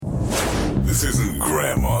This isn't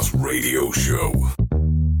Grandma's radio show.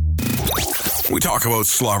 We talk about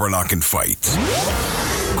slobber-knocking fights,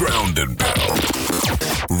 ground and pound,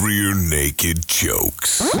 rear naked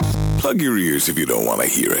jokes. Plug your ears if you don't want to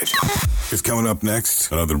hear it. It's coming up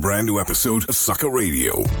next, another brand new episode of Sucker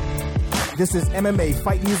Radio. This is MMA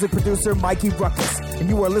fight music producer Mikey Ruckus, and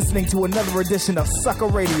you are listening to another edition of Sucker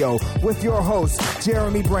Radio with your host,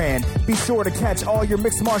 Jeremy Brand. Be sure to catch all your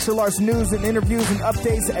mixed martial arts news and interviews and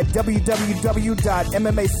updates at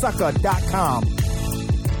www.mmasucker.com.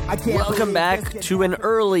 Welcome back to an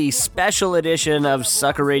early special edition of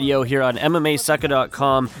Sucker Radio here on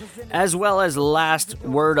MMAsucker.com, as well as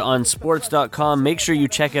lastwordonsports.com. Make sure you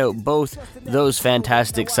check out both those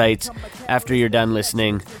fantastic sites after you're done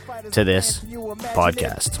listening to this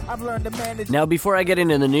podcast. Now, before I get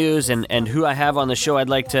into the news and who I have on the show, I'd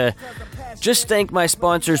like to just thank my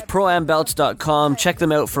sponsors, ProAmBelts.com. Check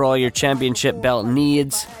them out for all your championship belt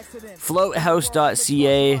needs.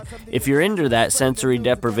 Floathouse.ca, if you're into that sensory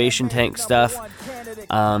deprivation tank stuff.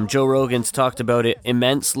 Joe Rogan's talked about it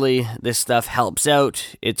immensely. This stuff helps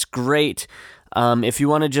out. It's great. If you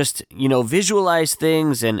want to just, visualize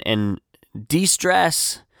things and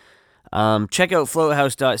de-stress, check out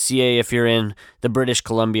floathouse.ca if you're in the British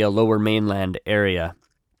Columbia Lower Mainland area.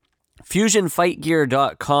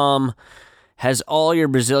 FusionFightGear.com has all your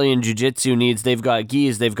Brazilian Jiu-Jitsu needs. They've got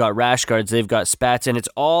gis, they've got rash guards, they've got spats, and it's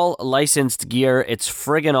all licensed gear. It's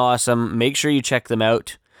friggin' awesome. Make sure you check them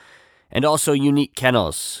out. And also Unique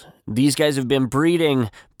Kennels. These guys have been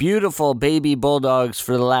breeding beautiful baby bulldogs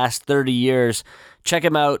for the last 30 years. Check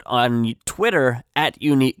them out on Twitter at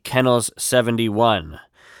UniqueKennels71.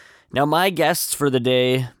 Now, my guests for the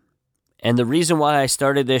day, and the reason why I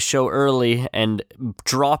started this show early and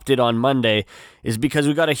dropped it on Monday, is because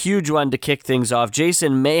we got a huge one to kick things off.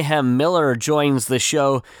 Jason Mayhem Miller joins the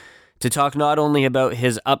show to talk not only about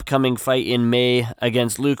his upcoming fight in May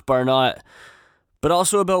against Luke Barnott, but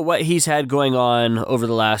also about what he's had going on over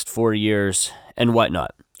the last 4 years and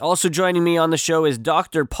whatnot. Also joining me on the show is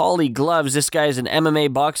Dr. Paulie Gloves. This guy is an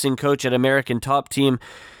MMA boxing coach at American Top Team.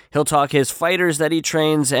 He'll talk his fighters that he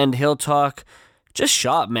trains, and he'll talk just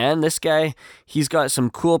shop, man. This guy, he's got some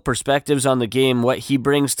cool perspectives on the game, what he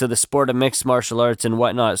brings to the sport of mixed martial arts and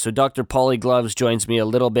whatnot. So Dr. Paulie Gloves joins me a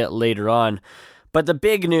little bit later on. But the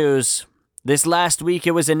big news, this last week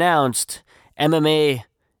it was announced, MMA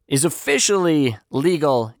is officially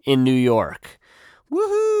legal in New York.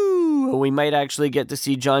 Woohoo! We might actually get to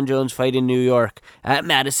see John Jones fight in New York at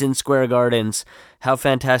Madison Square Gardens. How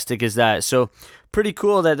fantastic is that? So pretty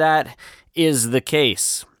cool that is the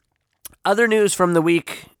case. Other news from the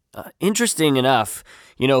week, interesting enough,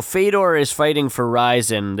 Fedor is fighting for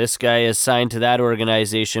Rizin. This guy is signed to that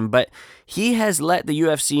organization, but he has let the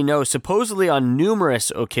UFC know, supposedly on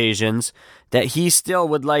numerous occasions, that he still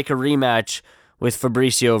would like a rematch with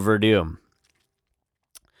Fabricio Werdum.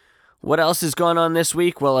 What else has gone on this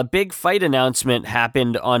week? Well, a big fight announcement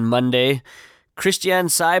happened on Monday. Christiane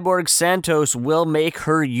Cyborg Santos will make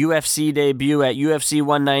her UFC debut at UFC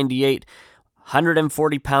 198,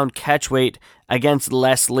 140-pound catchweight against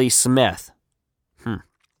Leslie Smith.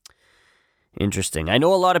 Interesting. I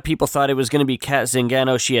know a lot of people thought it was going to be Kat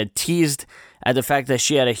Zingano. She had teased at the fact that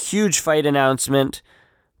she had a huge fight announcement,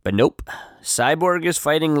 but nope. Cyborg is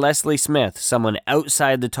fighting Leslie Smith, someone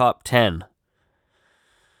outside the top 10.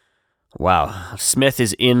 Wow, Smith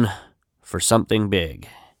is in for something big.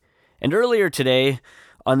 And earlier today,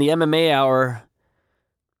 on the MMA Hour,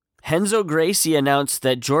 Renzo Gracie announced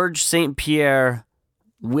that George St. Pierre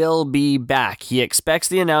will be back. He expects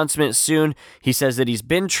the announcement soon. He says that he's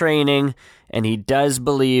been training, and he does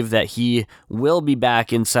believe that he will be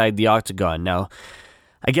back inside the octagon. Now,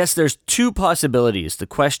 I guess there's two possibilities. The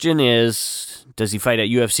question is, does he fight at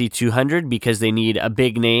UFC 200 because they need a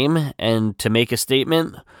big name and to make a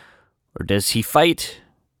statement? Or does he fight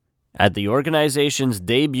at the organization's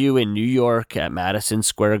debut in New York at Madison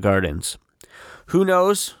Square Gardens? Who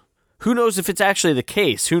knows? Who knows if it's actually the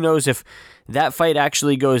case? Who knows if that fight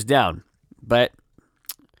actually goes down? But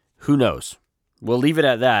who knows? We'll leave it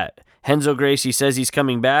at that. Renzo Gracie says he's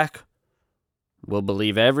coming back. We'll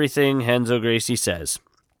believe everything Renzo Gracie says.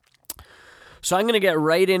 So I'm going to get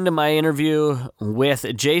right into my interview with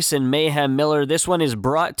Jason Mayhem Miller. This one is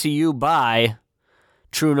brought to you by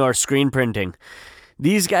True North Screen Printing.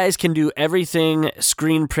 These guys can do everything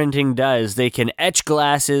screen printing does. They can etch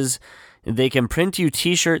glasses. They can print you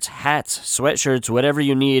t-shirts, hats, sweatshirts, whatever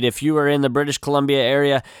you need. If you are in the British Columbia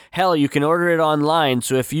area, hell, you can order it online.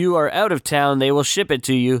 So if you are out of town, they will ship it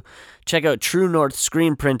to you. Check out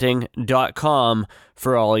TrueNorthScreenPrinting.com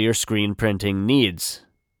for all your screen printing needs.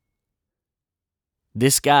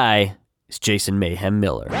 This guy is Jason Mayhem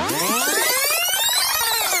Miller.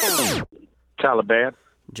 Taliban.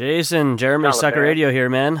 Jason, Jeremy, Taliban. Sucker Radio here,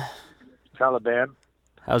 man. Taliban.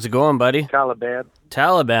 How's it going, buddy? Taliban.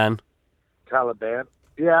 Taliban. Taliban.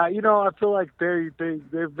 Yeah, I feel like they've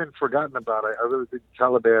been forgotten about. I really think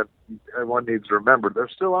Taliban, everyone needs to remember. They're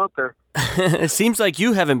still out there. It seems like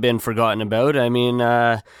you haven't been forgotten about. I mean,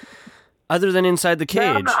 other than inside the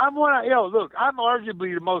cage. Yeah, look, I'm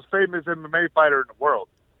arguably the most famous MMA fighter in the world.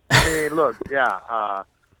 I mean, look, yeah,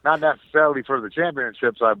 not necessarily for the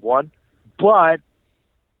championships I've won, but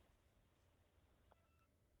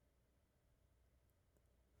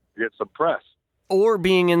get some press. Or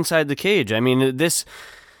being inside the cage. I mean, this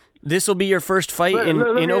will be your first fight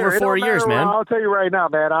in over 4 years, man. I'll tell you right now,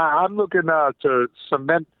 man. I'm looking to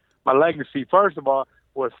cement my legacy. First of all,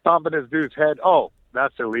 was stomping this dude's head. Oh,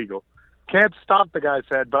 that's illegal. Can't stomp the guy's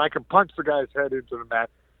head, but I can punch the guy's head into the mat,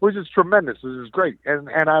 which is tremendous. This is great, and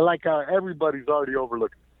I like how everybody's already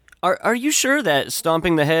overlooking. Are you sure that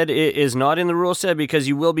stomping the head is not in the rule set, because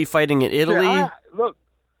you will be fighting in Italy? Yeah,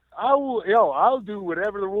 I'll do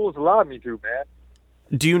whatever the rules allow me to, man.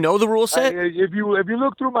 Do you know the rule set? If you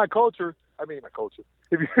look through my culture, if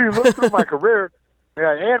you look through my career,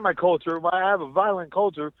 and my culture, I have a violent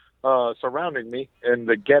culture surrounding me in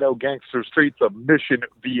the ghetto gangster streets of Mission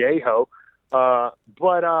Viejo.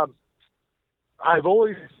 But I've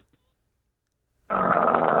always, and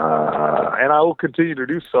I will continue to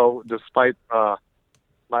do so, despite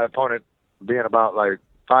my opponent being about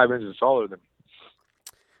 5 inches taller than me.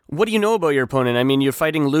 What do you know about your opponent? I mean, you're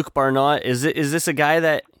fighting Luke Barnott. Is this a guy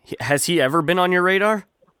that, has he ever been on your radar?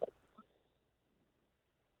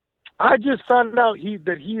 I just found out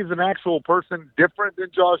that he is an actual person different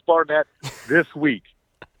than Josh Barnett this week.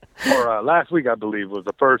 Or last week, I believe, was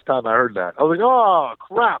the first time I heard that. I was like, oh,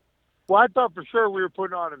 crap. Well, I thought for sure we were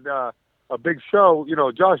putting on a big show.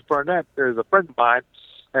 Josh Barnett is a friend of mine,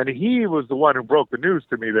 and he was the one who broke the news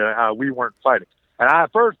to me that we weren't fighting. And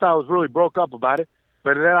at first, I was really broke up about it.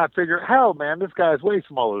 But then I figured, hell, man, this guy's way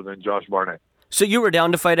smaller than Josh Barnett. So you were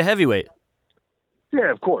down to fight a heavyweight? Yeah,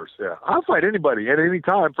 of course, yeah. I'll fight anybody at any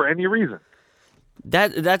time for any reason.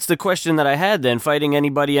 That's the question that I had then, fighting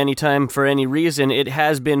anybody anytime for any reason. It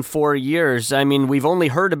has been 4 years. I mean, we've only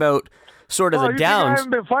heard about sort of the downs. Think I haven't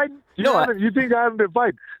been fighting? You think I haven't been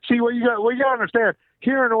fighting? See, what you got to understand,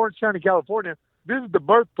 here in Orange County, California, this is the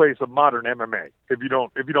birthplace of modern MMA. If you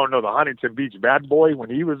don't know the Huntington Beach Bad Boy when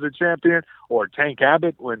he was the champion, or Tank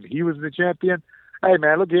Abbott when he was the champion, hey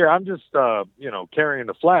man, look here, I'm just carrying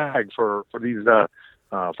the flag for these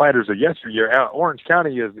fighters of yesteryear. Orange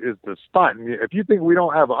County is the spot. And if you think we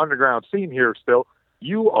don't have an underground scene here still,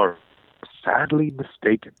 you are sadly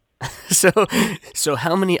mistaken. So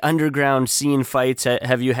how many underground scene fights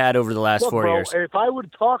have you had over the last 4 years? If I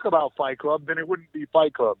would talk about Fight Club, then it wouldn't be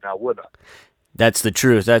Fight Club now, would I? That's the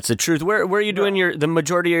truth. Where are you doing the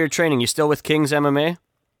majority of your training? You still with King's MMA?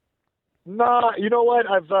 Nah, you know what?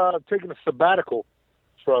 I've taken a sabbatical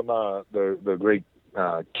from the great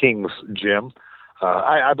King's gym.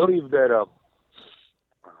 I believe that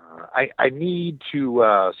I need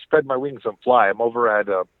to spread my wings and fly. I'm over at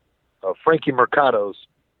Frankie Mercado's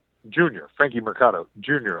Jr. Frankie Mercado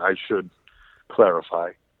Jr., I should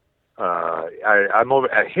clarify. I'm over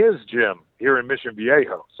at his gym here in Mission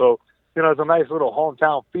Viejo. So, it's a nice little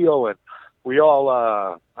hometown feel, and we all,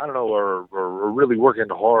 are really working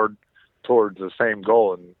hard towards the same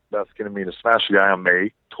goal, and that's going to mean to smash a guy on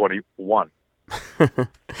May 21.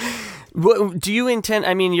 Do you intend?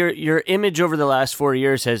 I mean, your image over the last 4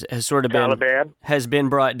 years has sort of been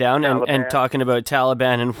brought down, and talking about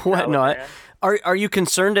Taliban and whatnot. Are you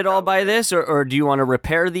concerned at all by this, or do you want to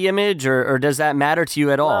repair the image, or does that matter to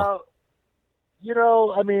you at all?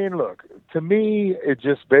 I mean, look, to me, it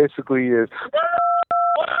just basically is.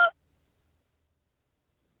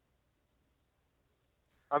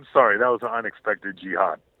 I'm sorry, that was an unexpected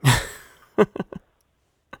jihad.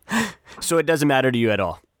 So it doesn't matter to you at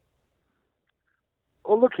all?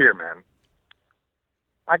 Well, look here, man.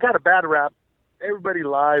 I got a bad rap. Everybody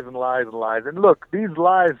lies and lies and lies. And look, these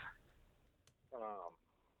lies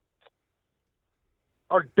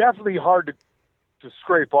are definitely hard to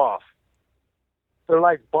scrape off. They're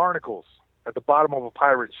like barnacles at the bottom of a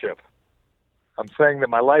pirate ship. I'm saying that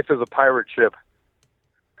my life is a pirate ship,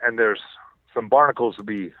 and there's some barnacles to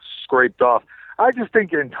be scraped off. I just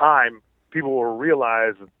think in time, people will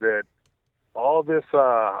realize that all this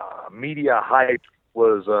media hype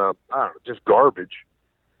was, just garbage.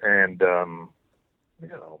 And,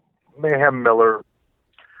 Mayhem Miller.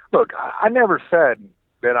 Look, I never said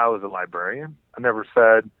that I was a librarian. I never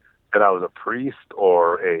said that I was a priest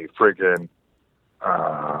or a friggin'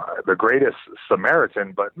 the greatest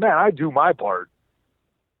Samaritan, but man, I do my part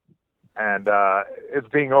and it's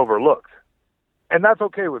being overlooked. And that's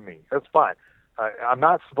okay with me. That's fine. I'm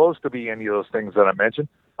not supposed to be any of those things that I mentioned.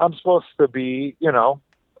 I'm supposed to be,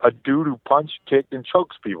 a dude who punch, kick, and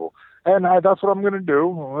chokes people. And that's what I'm going to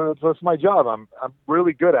do. That's my job. I'm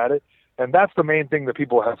really good at it. And that's the main thing that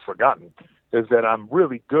people have forgotten, is that I'm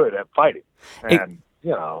really good at fighting. And,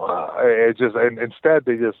 it's just, and instead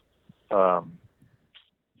they just, I'm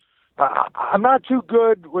not too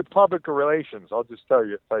good with public relations. I'll just tell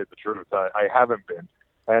you the truth. I haven't been.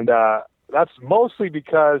 And that's mostly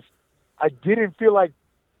because I didn't feel like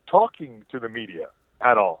talking to the media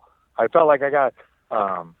at all. I felt like I got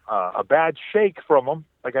a bad shake from them.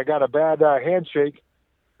 Like I got a bad handshake.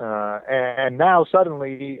 And now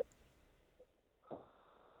suddenly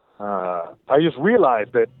I just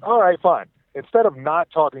realized that, all right, fine. Instead of not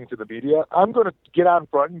talking to the media, I'm going to get out in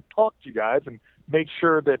front and talk to you guys and make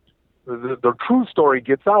sure that the true story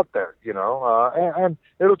gets out there, and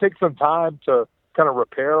it'll take some time to kind of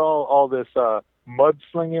repair all this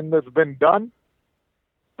mudslinging that's been done.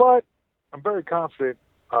 But I'm very confident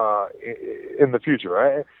in the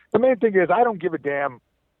future. The main thing is I don't give a damn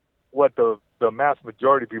what the mass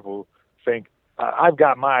majority of people think. I've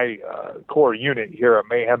got my core unit here at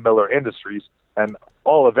Mayhem Miller Industries, and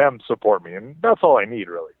all of them support me, and that's all I need,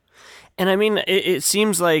 really. And I mean, it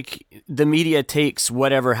seems like the media takes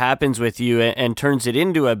whatever happens with you and turns it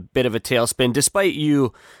into a bit of a tailspin, despite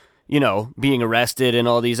you being arrested and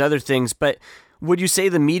all these other things. But would you say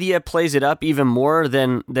the media plays it up even more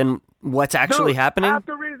than what's actually happening? Half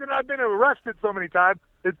the reason I've been arrested so many times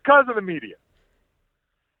is because of the media.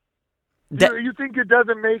 You think it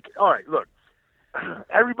doesn't make... All right, look.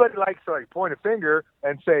 Everybody likes to point a finger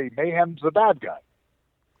and say Mayhem's the bad guy.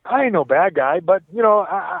 I ain't no bad guy, but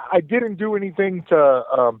I didn't do anything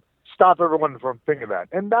to stop everyone from thinking that,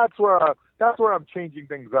 and that's where I'm changing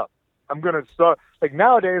things up. I'm gonna start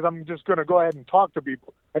nowadays. I'm just gonna go ahead and talk to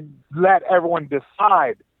people and let everyone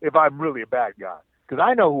decide if I'm really a bad guy, because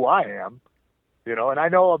I know who I am, and I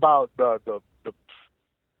know about the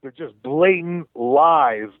just blatant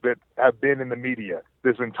lies that have been in the media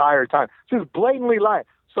this entire time. Just blatantly lying.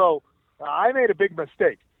 So I made a big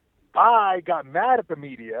mistake. I got mad at the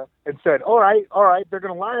media and said, all right, they're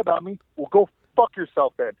going to lie about me. Well, go fuck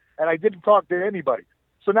yourself then. And I didn't talk to anybody.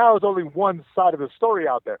 So now there's only one side of the story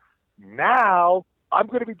out there. Now I'm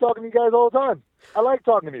going to be talking to you guys all the time. I like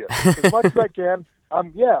talking to you as much as I can.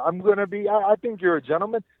 I'm going to be, I think you're a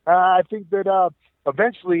gentleman. I think that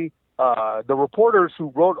eventually the reporters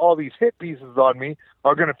who wrote all these hit pieces on me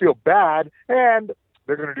are going to feel bad, and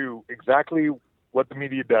they're going to do exactly what the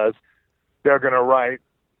media does. They're going to write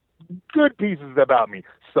good pieces about me.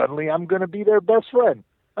 Suddenly I'm going to be their best friend.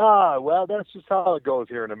 Well, that's just how it goes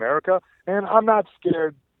here in America, and I'm not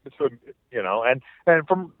scared to, and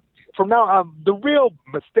from now on, the real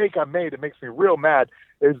mistake I made that makes me real mad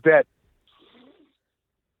is that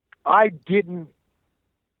I didn't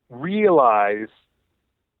realize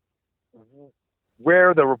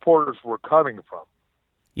where the reporters were coming from.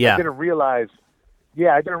 Yeah. I didn't realize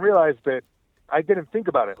that. I didn't think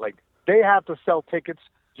about it. They have to sell tickets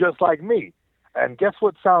just like me. And guess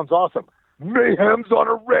what sounds awesome? Mayhem's on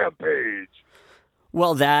a rampage.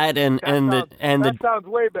 Well, that sounds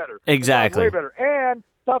way better. Exactly. Way better. And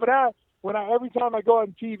top of that, every time I go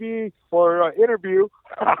on TV or interview,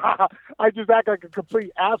 I just act like a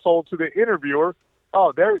complete asshole to the interviewer.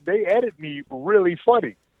 Oh, they edit me really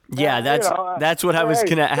funny. Yeah, that's what I was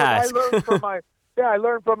gonna ask. I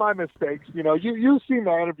learned from my mistakes. You've seen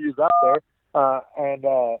the interviews out there, and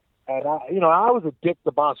I was a dick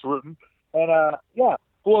to Boss Rutan, and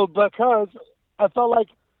because I felt like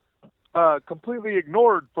completely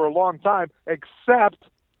ignored for a long time, except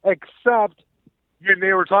when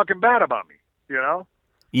they were talking bad about me.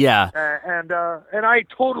 Yeah, and I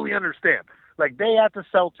totally understand. They have to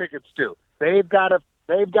sell tickets too. They've got to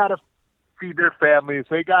feed their families.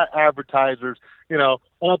 They got advertisers, and on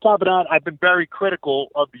top of that, I've been very critical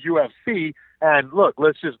of the UFC. And look,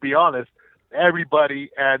 let's just be honest. Everybody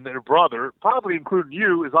and their brother, probably including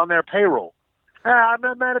you, is on their payroll. I'm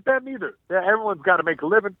not mad at them either. Everyone's got to make a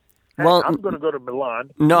living. Well, I'm going to go to Milan,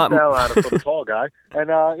 sell out of some tall guy, and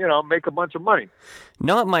make a bunch of money.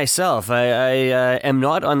 Not myself. I am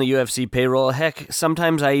not on the UFC payroll. Heck,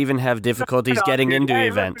 sometimes I even have difficulties getting into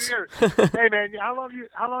events. Hey man, how long you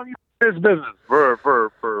in this business for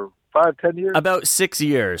 5-10 years? About 6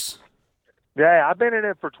 years. Yeah, I've been in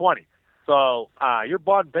it for 20. So you're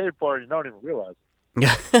bought and paid for it. You don't even realize.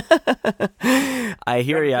 I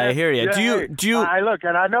hear you. Yeah, do you? I look,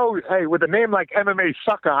 and I know. Hey, with a name like MMA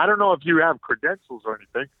Sucker, I don't know if you have credentials or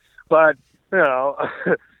anything, but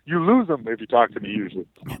you lose them if you talk to me usually.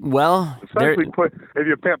 Well, Especially if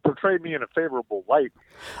you portray me in a favorable light.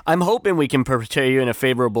 I'm hoping we can portray you in a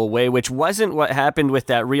favorable way, which wasn't what happened with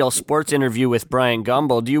that Real Sports interview with Brian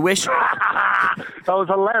Gumbel. Do you wish... That was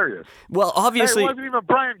hilarious. Well, obviously... Hey, it wasn't even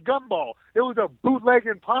Brian Gumbel. It was a bootleg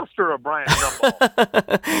imposter of Brian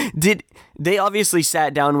Gumbel. They obviously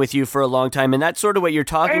sat down with you for a long time, and that's sort of what you're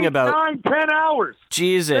talking 8, about. 9, 10 hours.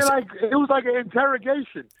 Jesus. It was like an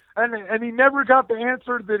interrogation. And he never got the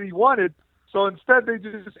answer that he wanted, so instead they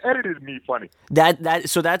just edited me funny.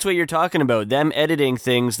 So that's what you're talking about, them editing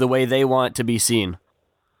things the way they want to be seen.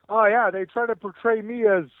 Oh, yeah, they try to portray me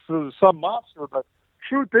as some monster, but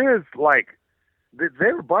truth is, like,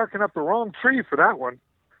 they were barking up the wrong tree for that one.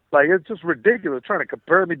 Like, it's just ridiculous trying to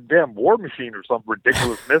compare me to damn War Machine or some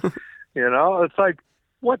ridiculousness. You know, it's like,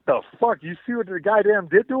 what the fuck? You see what the goddamn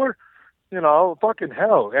did to her? You know, fucking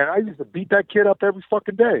hell. And I used to beat that kid up every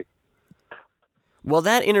fucking day. Well,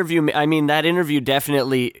 that interview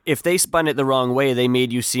definitely, if they spun it the wrong way, they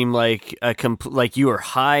made you seem like like you were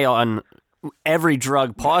high on every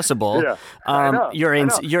drug possible. Yeah, I know. You're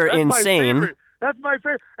insane. That's my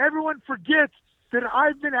favorite. Everyone forgets that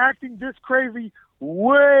I've been acting this crazy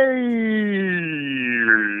way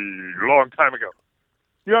long time ago.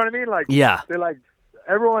 You know what I mean? Like, yeah. They're like,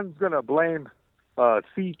 everyone's going to blame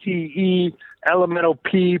CTE, Elemental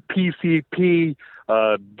P, PCP,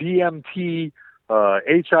 DMT,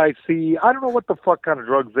 HIC. I don't know what the fuck kind of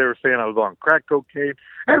drugs they were saying I was on. Crack cocaine.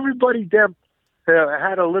 Everybody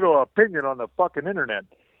had a little opinion on the fucking internet.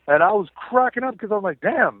 And I was cracking up because I'm like,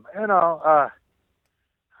 damn, I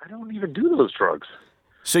don't even do those drugs.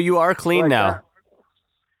 So you are clean now.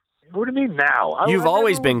 What do you mean now? You've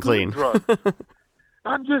always been clean.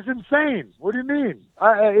 I'm just insane. What do you mean?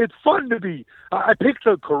 It's fun to be. I picked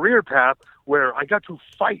a career path where I got to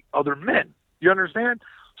fight other men. You understand?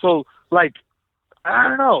 So, like, I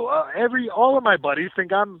don't know. All of my buddies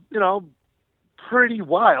think I'm, pretty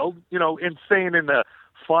wild. Insane in the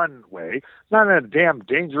fun way, not in a damn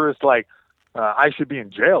dangerous like I should be in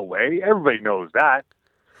jail way. Everybody knows that.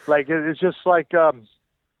 Like, it's just like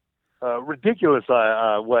ridiculous.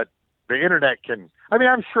 What the internet can. I mean,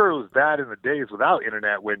 I'm sure it was bad in the days without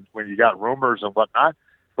internet when you got rumors and whatnot.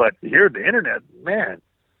 But here, the internet, man,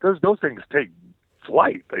 those things take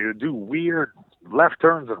flight. They do weird left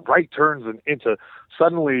turns and right turns and into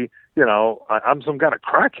suddenly, I'm some kind of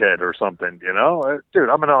crackhead or something. Dude,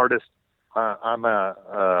 I'm an artist. I'm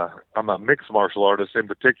a mixed martial artist in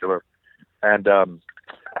particular, and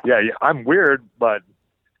I'm weird, but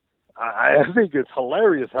I think it's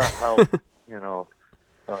hilarious how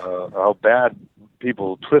how bad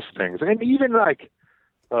people twist things, and even like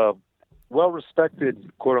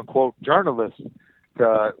well-respected quote unquote journalists,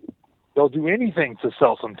 they'll do anything to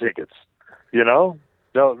sell some tickets. I don't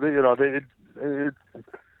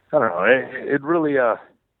know. It really. I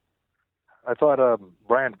thought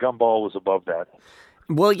Brian Gumbel was above that.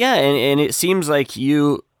 Well, yeah, and it seems like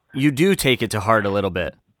you do take it to heart a little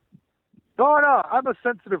bit. No, I'm a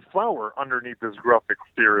sensitive flower underneath this gruff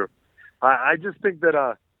exterior. I just think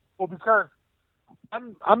that, because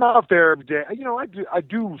I'm out there every day. I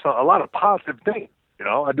do a lot of positive things.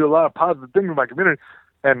 I do a lot of positive things in my community,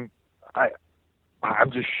 and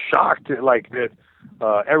I'm just shocked at, like, that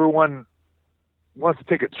everyone wants to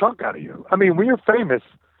take a chunk out of you. I mean, when you're famous,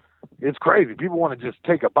 it's crazy. People want to just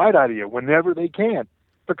take a bite out of you whenever they can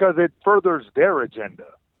because it furthers their agenda.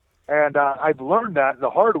 And I've learned that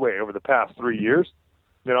the hard way over the past 3 years.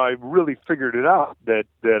 I really figured it out that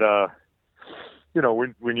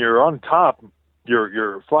when you're on top,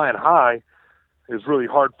 you're flying high, it's really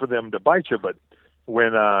hard for them to bite you. But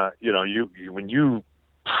when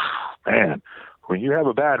when you have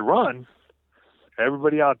a bad run,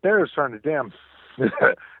 everybody out there is trying to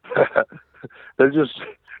they're just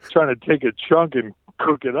trying to take a chunk and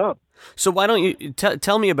cook it up. So why don't you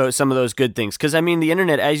tell me about some of those good things? Because, I mean, the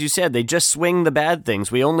internet, as you said, they just swing the bad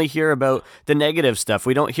things. We only hear about the negative stuff.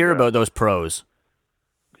 We don't hear about those pros.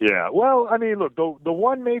 Yeah. Well, I mean, look, the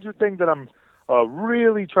one major thing that I'm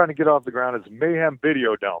really trying to get off the ground is Mayhem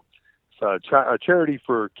Video Dome. It's a charity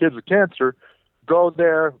for kids with cancer. Go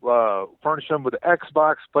there, furnish them with an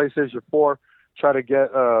Xbox, PlayStation 4, try to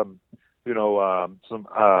get some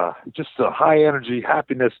just a high energy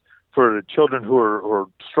happiness for the children who are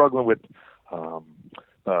struggling with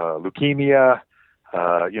leukemia,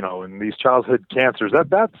 and these childhood cancers.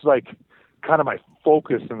 That's like kind of my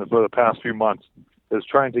focus for the past few months, is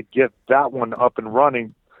trying to get that one up and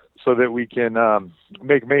running so that we can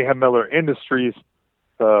make Mayhem Miller Industries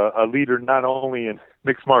a leader not only in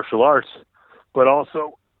mixed martial arts but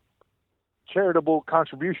also charitable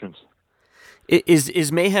contributions.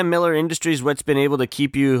 Is Mayhem Miller Industries what's been able to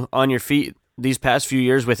keep you on your feet these past few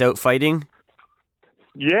years without fighting?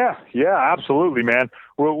 Yeah, absolutely, man.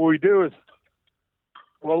 What we do is,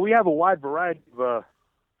 we have a wide variety of,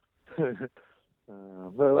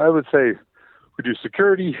 I would say we do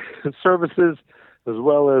security services as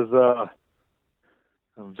well as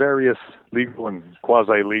various legal and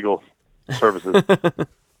quasi-legal services.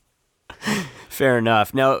 Fair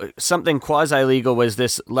enough. Now, something quasi-legal was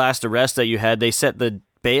this last arrest that you had. They set the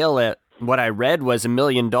bail at what I read was $1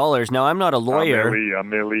 million. Now, I'm not a lawyer. A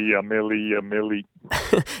milli.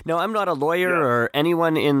 No, I'm not a lawyer or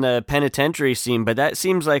anyone in the penitentiary scene, but that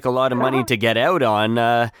seems like a lot of money to get out on.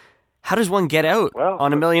 How does one get out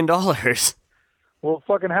on $1 million? Well,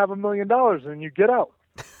 fucking have $1 million and you get out.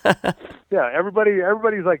 Yeah,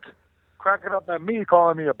 everybody's like cracking up at me,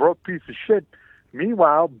 calling me a broke piece of shit.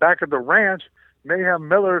 Meanwhile, back at the ranch, Mayhem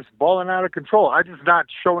Miller's balling out of control. I just not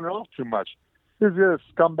showing it off too much. These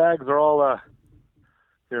scumbags are all,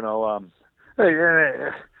 the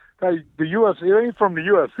UFC, it ain't from the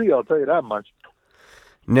UFC, I'll tell you that much.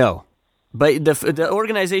 No. But the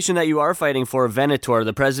organization that you are fighting for, Venator,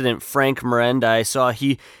 the president, Frank Miranda, I saw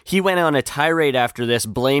he went on a tirade after this,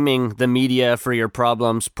 blaming the media for your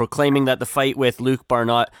problems, proclaiming that the fight with Luke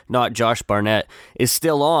Barnett, not Josh Barnett, is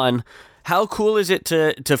still on. How cool is it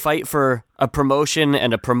to fight for a promotion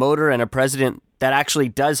and a promoter and a president that actually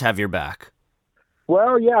does have your back?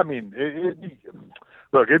 Well, yeah, I mean,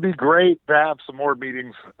 it'd be great to have some more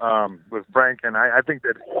meetings with Frank, and I think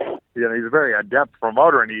that he's a very adept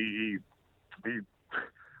promoter, and he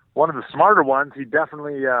one of the smarter ones. He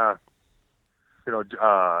definitely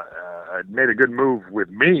made a good move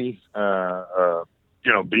with me,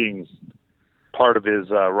 being part of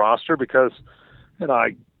his roster, because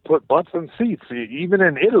I put butts in seats, even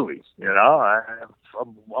in Italy.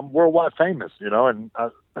 I'm worldwide famous, and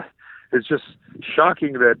it's just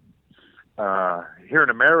shocking that here in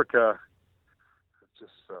America,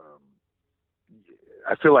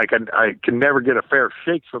 I feel like I can never get a fair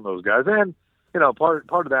shake from those guys. And part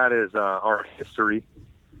of that is our history,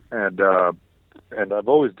 and I've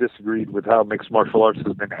always disagreed with how mixed martial arts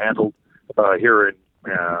has been handled here in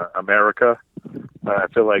America. I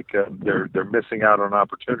feel like they're missing out on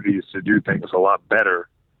opportunities to do things a lot better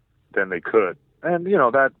than they could. And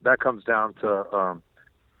that comes down to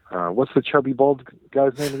what's the chubby bald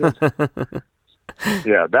guy's name again?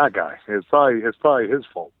 Yeah, that guy. It's probably his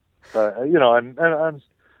fault. And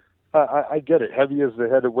I get it. Heavy is the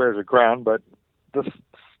head that wears a crown, but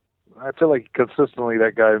I feel like consistently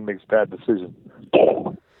that guy makes bad decisions.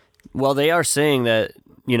 Well, they are saying that,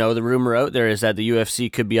 the rumor out there is that the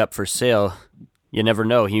UFC could be up for sale. You never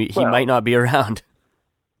know. He might not be around.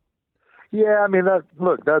 Yeah, I mean, I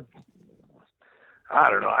don't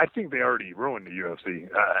know. I think they already ruined the UFC,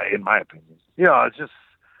 in my opinion. It's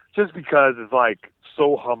just because it's like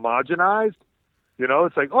so homogenized.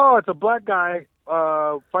 It's like, it's a black guy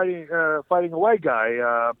fighting a white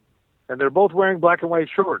guy, and they're both wearing black and white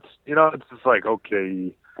shorts. It's just like,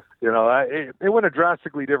 okay, it went a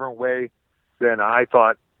drastically different way than I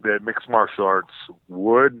thought that mixed martial arts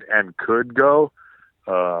would and could go.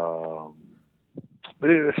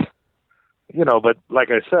 But like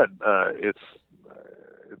I said, it's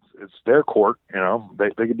their court.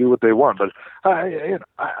 They can do what they want. But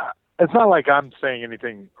it's not like I'm saying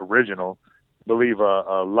anything original. I believe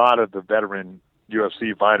a lot of the veteran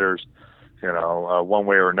UFC fighters, one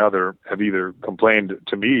way or another, have either complained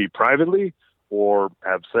to me privately or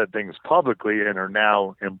have said things publicly and are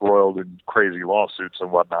now embroiled in crazy lawsuits and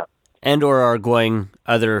whatnot. And or are going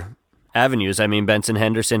other avenues. I mean, Benson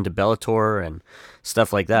Henderson to Bellator and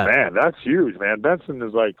stuff like that. Man, that's huge, man. Benson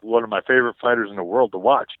is like one of my favorite fighters in the world to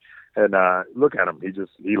watch. And look at him.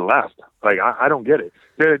 He left. Like, I don't get it.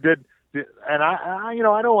 And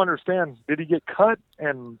I don't understand. Did he get cut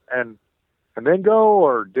and then go,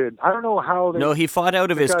 or I don't know how they... No, he fought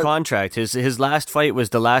out of his contract. His last fight was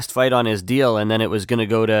the last fight on his deal, and then it was going to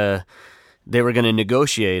go to... They were going to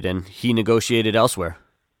negotiate, and he negotiated elsewhere.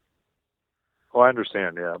 Oh, I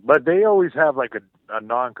understand, yeah. But they always have like a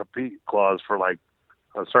non-compete clause for like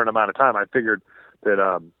a certain amount of time. I figured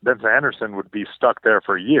that Benson Anderson would be stuck there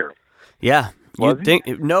for a year. Yeah.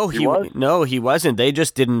 No, he wasn't. They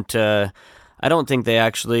just didn't... I don't think they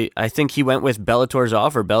actually... I think he went with Bellator's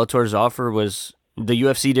offer. Bellator's offer was... The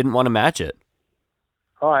UFC didn't want to match it.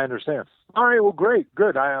 Oh, I understand. All right, well, great.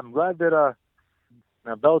 Good. I am glad that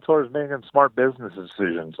Bellator is making smart business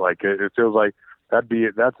decisions. Like, it feels like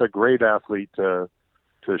that's a great athlete to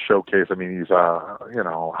showcase. I mean, he's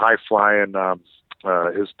high flying.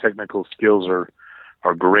 His technical skills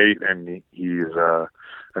are great, and he's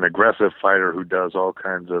an aggressive fighter who does all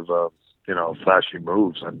kinds of flashy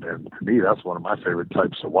moves, and to me, that's one of my favorite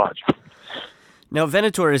types to watch. Now,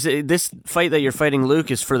 Venator, this fight that you're fighting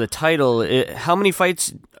Luke is for the title. How many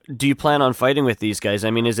fights do you plan on fighting with these guys?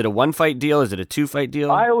 I mean, is it a one-fight deal? Is it a two-fight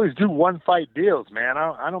deal? I always do one-fight deals, man.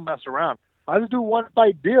 I don't mess around. I just do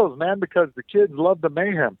one-fight deals, man, because the kids love the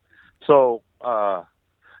mayhem. So, so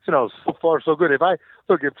far so good.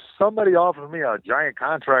 If somebody offers me a giant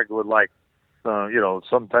contract with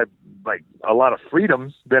some type, like a lot of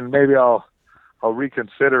freedoms, then maybe I'll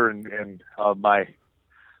reconsider in my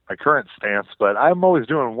current stance. But I'm always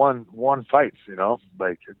doing one fights,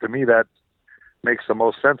 like to me that makes the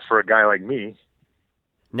most sense for a guy like me.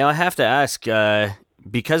 Now I have to ask,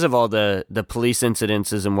 because of all the police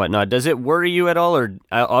incidences and whatnot, does it worry you at all? Or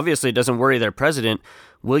obviously it doesn't worry their president.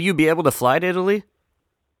 Will you be able to fly to Italy?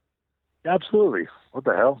 Absolutely. What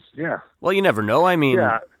the hell? Yeah. Well, you never know. I mean,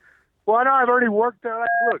 yeah. Well, I know I've already worked there.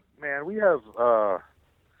 Look, man, we have, I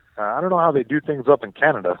don't know how they do things up in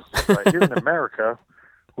Canada, but here in America,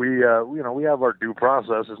 we have our due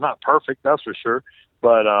process. It's not perfect, that's for sure.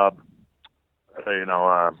 But,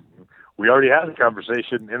 we already had a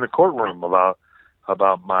conversation in the courtroom about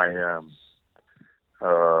my,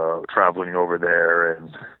 traveling over there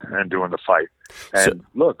and doing the fight. And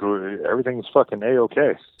look, everything's fucking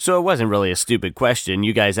A-okay. So it wasn't really a stupid question.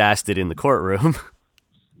 You guys asked it in the courtroom.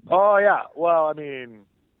 Oh, yeah. Well, I mean,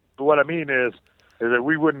 what I mean is that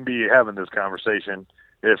we wouldn't be having this conversation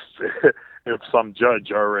if some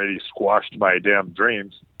judge already squashed my damn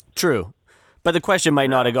dreams. True. But the question might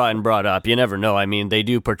not have gotten brought up. You never know. I mean, they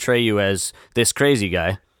do portray you as this crazy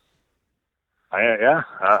guy.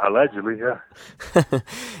 Allegedly, yeah.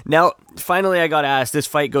 Now, finally, I got to ask, this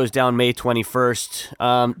fight goes down May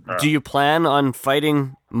 21st. Do you plan on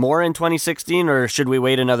fighting more in 2016, or should we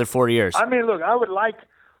wait another 4 years? I mean, look, I would like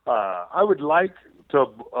to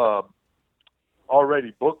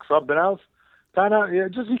already book something else, kind of,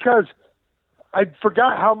 just because I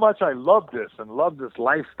forgot how much I love this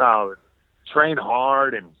lifestyle and train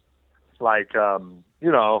hard and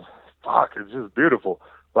it's just beautiful.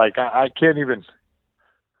 Like I can't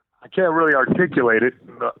really articulate it.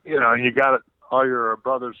 You got all your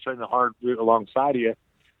brothers training hard alongside of you.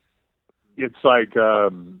 It's like,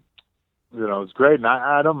 it's great. And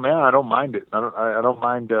I don't mind it. I don't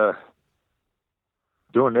mind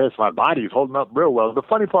doing this. My body's holding up real well. The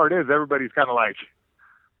funny part is everybody's kind of like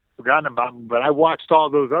forgotten about me, but I watched all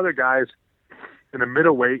those other guys in the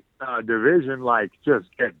middleweight division, just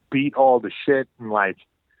get beat all the shit and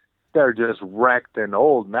they're just wrecked and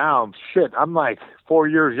old now. I'm 4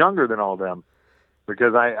 years younger than all them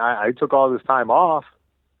because I took all this time off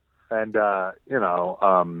and,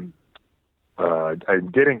 I'm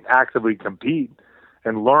getting actively compete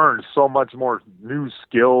and learn so much more new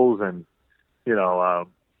skills and,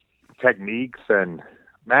 techniques. And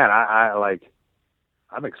man,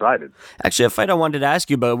 I'm excited. Actually, a fight I wanted to ask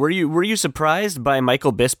you about, were you surprised by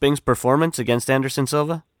Michael Bisping's performance against Anderson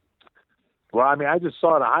Silva? Well, I mean, I just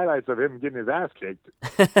saw the highlights of him getting his ass kicked.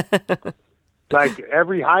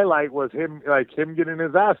 Every highlight was him getting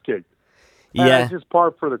his ass kicked. And yeah, it's just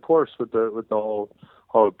par for the course with the whole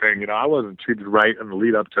thing. I wasn't treated right in the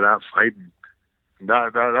lead up to that fight. And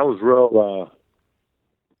that was real.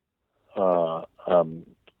 I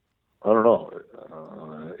don't know.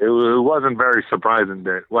 It wasn't very surprising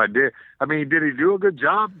that. Did he do a good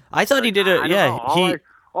job? I thought he did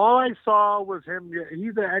All I saw was him.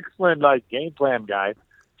 He's an excellent game plan guy.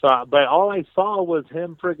 So, but all I saw was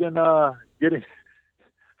him friggin' getting.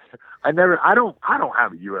 I don't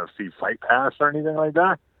have a UFC fight pass or anything like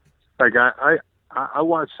that. I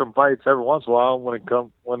watch some fights every once in a while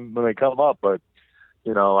when they come up. But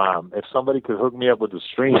if somebody could hook me up with the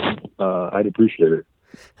stream, I'd appreciate it.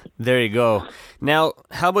 There you go. Now,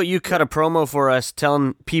 how about you cut a promo for us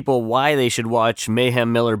telling people why they should watch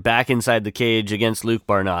Mayhem Miller back inside the cage against Luke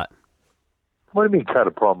Barnott? What do you mean cut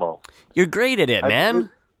a promo? You're great at it, man.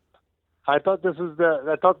 I thought this was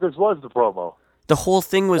the promo. The whole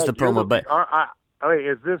thing was the promo, but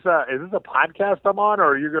is this a podcast I'm on, or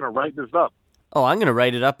are you going to write this up? Oh, I'm going to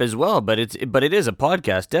write it up as well, but it is a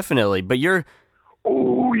podcast, definitely. But you're...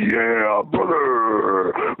 Oh, yeah,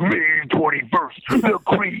 brother. May 21st, the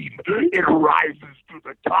cream, it rises to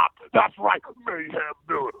the top. That's right, Mayhem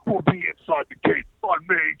Miller will be inside the cage on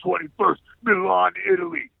May 21st, Milan,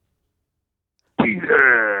 Italy. Be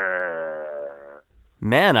there.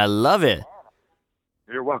 Man, I love it.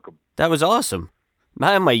 You're welcome. That was awesome.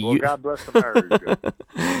 God bless America.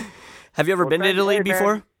 Have you ever been to Italy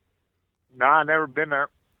before? Man. No, I've never been there.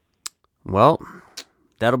 Well,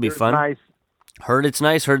 that'll be fun. Nice. Heard it's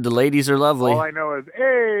nice. Heard the ladies are lovely. All I know is,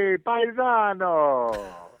 hey, paisano.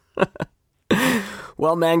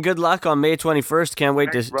 Well, man, good luck on May 21st. Can't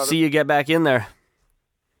wait to see you get back in there.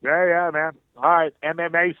 Yeah, man. All right,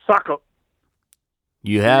 MMA sucker.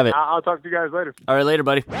 You have it. I'll talk to you guys later. All right, later,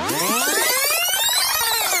 buddy.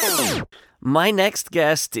 My next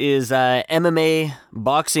guest is MMA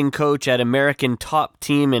boxing coach at American Top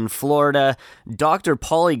Team in Florida. Dr.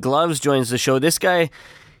 Paulie Gloves joins the show. This guy,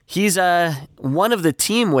 he's one of the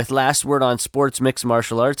team with Last Word on Sports Mixed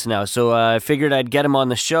Martial Arts now, so I figured I'd get him on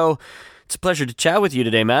the show. It's a pleasure to chat with you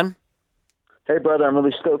today, man. Hey, brother, I'm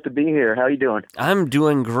really stoked to be here. How you doing? I'm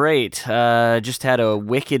doing great. Just had a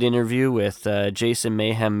wicked interview with Jason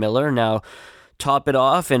Mayhem Miller. Now, top it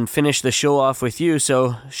off and finish the show off with you,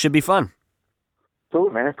 so should be fun.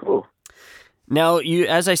 Cool, man, cool. Now, you,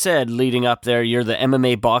 as I said, leading up there, you're the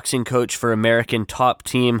MMA boxing coach for American Top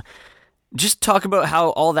Team. Just talk about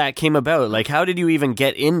how all that came about. Like, how did you even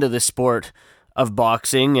get into the sport of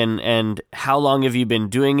boxing, and how long have you been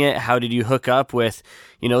doing it? How did you hook up with,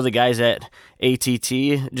 the guys at ATT?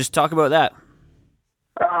 Just talk about that.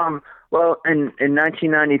 Well, in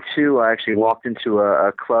 1992, I actually walked into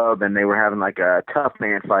a club, and they were having like a tough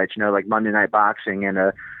man fight, like Monday Night Boxing, and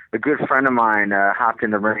a good friend of mine hopped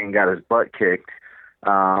in the ring and got his butt kicked.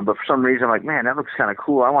 But for some reason, I'm like, man, that looks kind of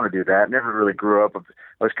cool. I want to do that. Never really grew up. I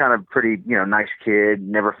was kind of pretty, nice kid,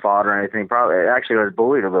 never fought or anything. Actually, I was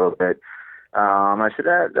bullied a little bit. I said,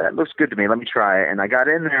 that looks good to me. Let me try it. And I got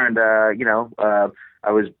in there, and, I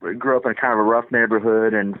grew up in kind of a rough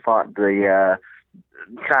neighborhood and fought the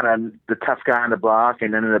tough guy on the block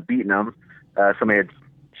and ended up beating him. Somebody had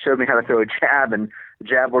showed me how to throw a jab, and the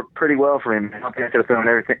jab worked pretty well for him. I don't think I could have thrown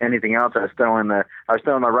anything else. I was throwing my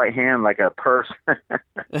right hand like a purse. But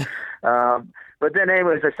then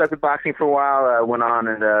anyways, I stuck with boxing for a while, went on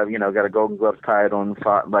and, got a Golden Gloves title and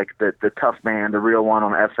fought like the tough man, the real one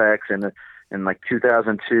on FX in like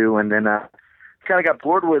 2002. And then, kind of got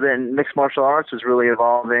bored with it, and mixed martial arts was really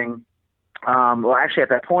evolving. Well, actually at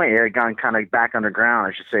that point, it had gone kind of back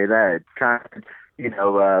underground, I should say that. It kind of,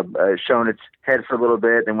 shown its head for a little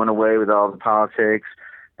bit, then went away with all the politics.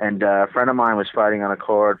 And a friend of mine was fighting on a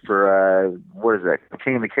card for,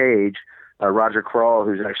 King of the Cage, Roger Crawl,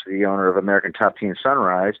 who's actually the owner of American Top Team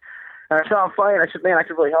Sunrise. And I saw him fight, and I said, man, I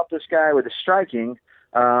could really help this guy with his striking.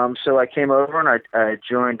 So I came over and I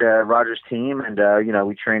joined Roger's team, and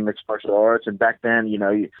we trained mixed martial arts. And back then, you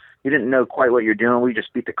didn't know quite what you're doing. We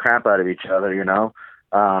just beat the crap out of each other,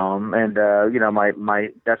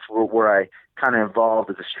 that's where I kind of evolved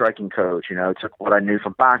as a striking coach. Took what I knew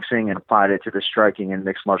from boxing and applied it to the striking and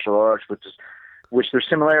mixed martial arts, which there's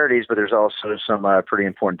similarities, but there's also some pretty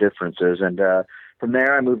important differences. And from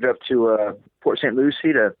there, I moved up to Port St.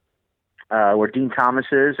 Lucie to where Dean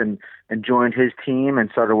Thomas is, and joined his team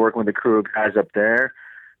and started working with the crew of guys up there.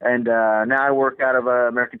 And now I work out of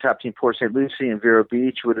American Top Team Port St. Lucie and Vero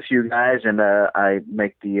Beach with a few guys, and I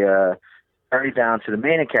make the journey down to the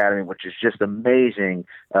main academy, which is just amazing,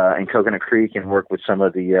 in Coconut Creek, and work with some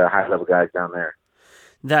of the high-level guys down there.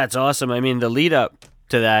 That's awesome. I mean, the lead-up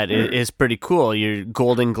to that is pretty cool. You're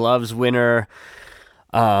Golden Gloves winner,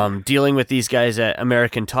 dealing with these guys at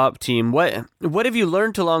American Top Team. What have you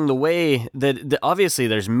learned along the way? That obviously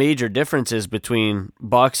there's major differences between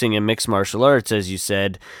boxing and mixed martial arts, as you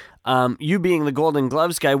said. You being the Golden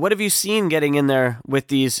Gloves guy, what have you seen getting in there with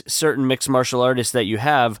these certain mixed martial artists that you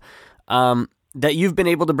have, that you've been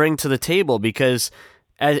able to bring to the table? Because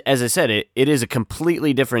as I said, it is a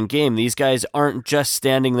completely different game. These guys aren't just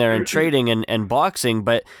standing there and trading and boxing,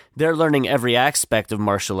 but they're learning every aspect of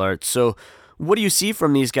martial arts. So what do you see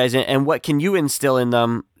from these guys, and what can you instill in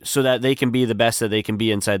them so that they can be the best that they can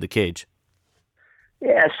be inside the cage?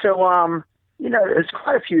 Yeah, so, there's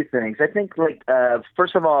quite a few things. I think,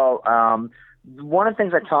 first of all, one of the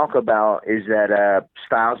things I talk about is that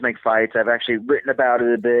styles make fights. I've actually written about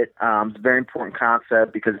it a bit. It's a very important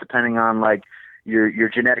concept, because depending on, your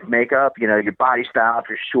genetic makeup, your body style, if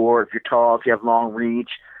you're short, if you're tall, if you have long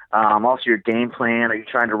reach, also your game plan, are you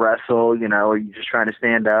trying to wrestle, are you just trying to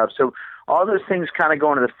stand up? So all those things kind of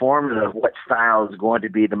go into the formula of what style is going to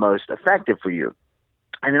be the most effective for you.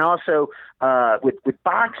 And then also with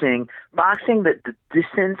boxing, the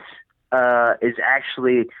distance is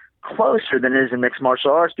actually closer than it is in mixed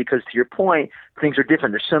martial arts, because to your point, things are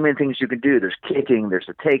different. There's so many things you can do. There's kicking, there's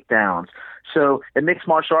the takedowns. So in mixed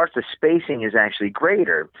martial arts, the spacing is actually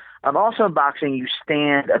greater. Also in boxing, you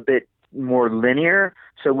stand a bit more linear.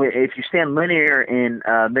 So if you stand linear in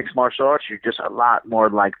mixed martial arts, you're just a lot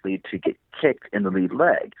more likely to get kicked in the lead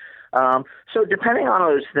leg. So depending on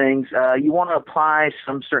those things, you want to apply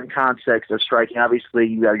some certain concepts of striking. Obviously,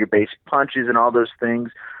 you have your basic punches and all those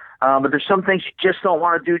things. But there's some things you just don't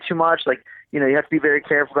want to do too much. Like, you have to be very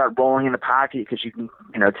careful about rolling in the pocket because you can,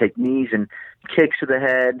 take knees and kicks to the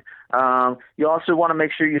head. You also want to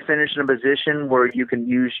make sure you finish in a position where you can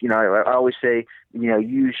use, I always say,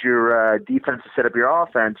 use your defense to set up your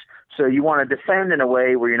offense. So you want to defend in a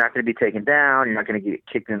way where you're not going to be taken down, you're not going to get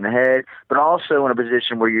kicked in the head, but also in a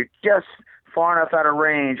position where you're just far enough out of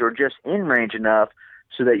range or just in range enough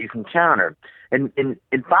so that you can counter. And in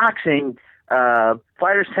boxing,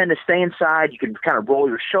 fighters tend to stay inside. You can kind of roll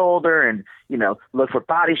your shoulder and, look for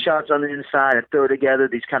body shots on the inside and throw together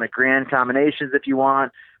these kind of grand combinations if you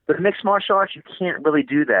want. But in mixed martial arts, you can't really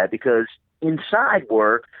do that because inside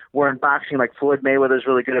work, where in boxing, like Floyd Mayweather's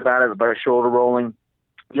really good about it, about shoulder rolling,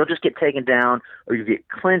 you'll just get taken down or you get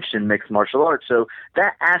clinched in mixed martial arts. So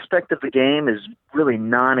that aspect of the game is really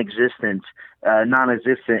non-existent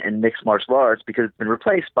in mixed martial arts because it's been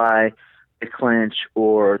replaced by the clinch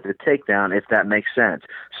or the takedown, if that makes sense.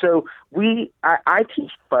 So I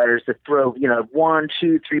teach fighters to throw, 1,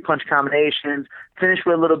 2, 3 punch combinations, finish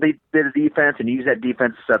with a little bit of defense, and use that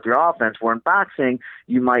defense to set up your offense. Where in boxing,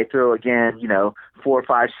 you might throw again, 4,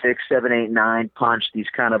 5, 6, 7, 8, 9 punch, these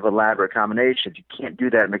kind of elaborate combinations. You can't do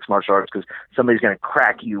that in mixed martial arts because somebody's going to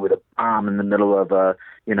crack you with a bomb in the middle of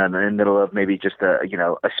in the middle of maybe just a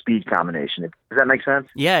speed combination. Does that make sense?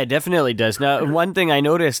 Yeah, it definitely does. Now, one thing I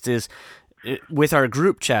noticed is, with our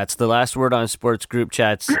group chats, the Last Word on Sports group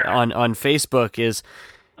chats on Facebook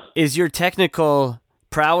is your technical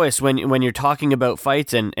prowess when you're talking about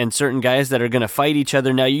fights and certain guys that are going to fight each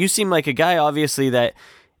other. Now, you seem like a guy, obviously, that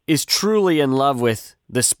is truly in love with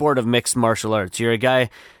the sport of mixed martial arts. You're a guy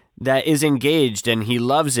that is engaged and he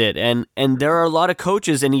loves it. And there are a lot of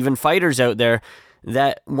coaches and even fighters out there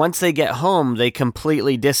that once they get home, they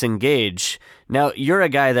completely disengage. Now, you're a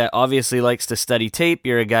guy that obviously likes to study tape.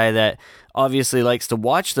 You're a guy that obviously likes to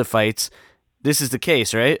watch the fights. This is the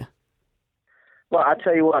case, right? Well, I'll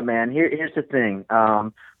tell you what, man. Here's the thing.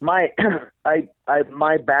 My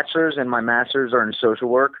bachelor's and my master's are in social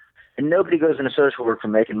work, and nobody goes into social work for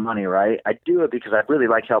making money, right? I do it because I really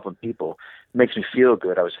like helping people. It makes me feel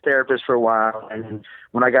good. I was a therapist for a while, and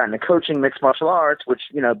when I got into coaching mixed martial arts, which,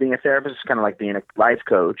 being a therapist is kind of like being a life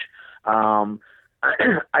coach,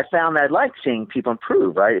 I found that I like seeing people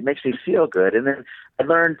improve, right? It makes me feel good. And then I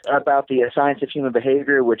learned about the science of human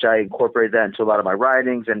behavior, which I incorporated that into a lot of my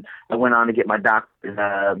writings. And I went on to get my doctorate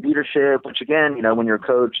in leadership, which again, when you're a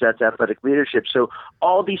coach, that's athletic leadership. So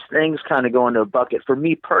all these things kind of go into a bucket for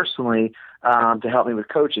me personally to help me with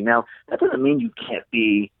coaching. Now, that doesn't mean you can't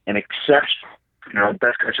be an exception,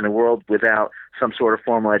 best coach in the world without some sort of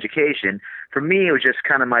formal education. For me, it was just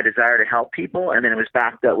kind of my desire to help people, and then it was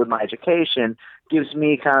backed up with my education. Gives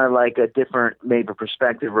me kind of like a different maybe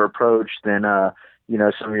perspective or approach than some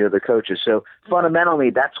of the other coaches. So fundamentally,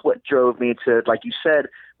 that's what drove me to, like you said,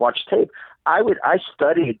 watch tape. I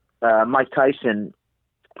studied Mike Tyson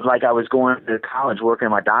like I was going to college working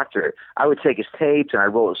on my doctorate. I would take his tapes and I'd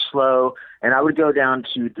roll it slow, and I would go down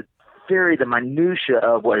to the minutia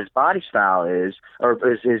of what his body style is or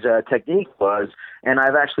his technique was, and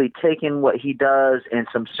I've actually taken what he does in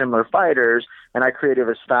some similar fighters, and I created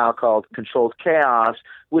a style called Controlled Chaos,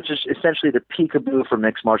 which is essentially the peekaboo for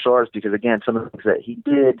mixed martial arts, because again, some of the things that he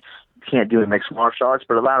did you can't do in mixed martial arts,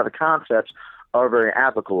 but a lot of the concepts are very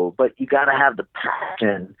applicable. But you got to have the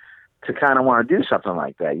passion to kind of want to do something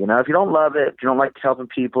like that. If you don't love it, if you don't like helping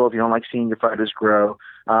people, if you don't like seeing your fighters grow,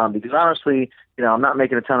 because honestly, I'm not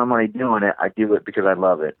making a ton of money doing it. I do it because I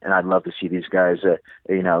love it, and I'd love to see these guys,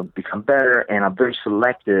 become better. And I'm very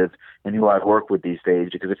selective in who I work with these days,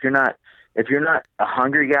 because if you're not a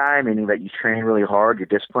hungry guy, meaning that you train really hard, you're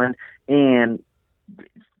disciplined, and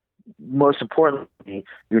most importantly,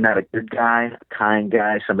 you're not a good guy, a kind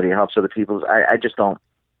guy, somebody who helps other people, I just don't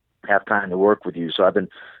have time to work with you. So I've been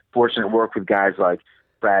fortunate to work with guys like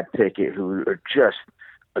Brad Pickett, who are just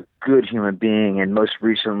a good human being. And most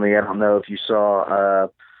recently, I don't know if you saw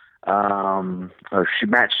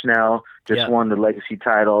Matt Schnell just won the Legacy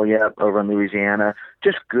title, over in Louisiana.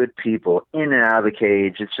 Just good people in and out of the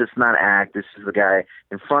cage. It's just not act. This is the guy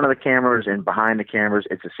in front of the cameras and behind the cameras.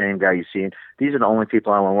 It's the same guy you see. These are the only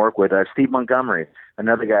people I want to work with. Steve Montgomery,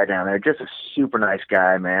 another guy down there, just a super nice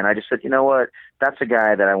guy, man. I just said, you know what? That's a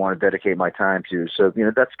guy that I want to dedicate my time to. So,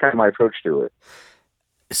 that's kind of my approach to it.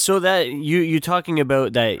 So that you talking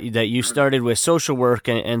about that you started with social work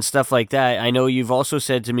and stuff like that. I know you've also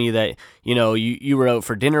said to me that you were out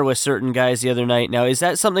for dinner with certain guys the other night. Now, is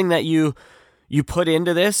that something that you put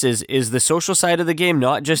into this? Is the social side of the game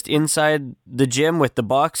not just inside the gym with the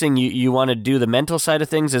boxing? You want to do the mental side of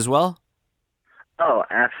things as well? Oh,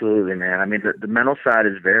 absolutely, man. I mean, the mental side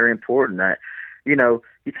is very important. you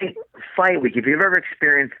think fight week, if you've ever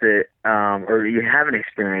experienced it, or you haven't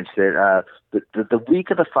experienced it, the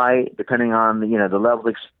week of the fight, depending on, the level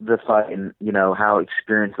of the fight and, how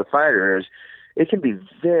experienced the fighter is, it can be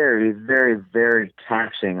very, very, very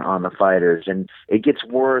taxing on the fighters, and it gets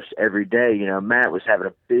worse every day. Matt was having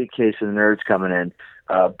a big case of the nerves coming in.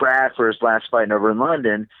 Brad, for his last fight over in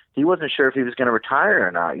London, he wasn't sure if he was going to retire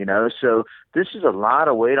or not, So this is a lot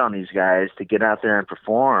of weight on these guys to get out there and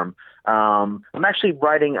perform. I'm actually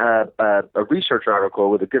writing a research article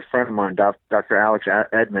with a good friend of mine, Dr. Alex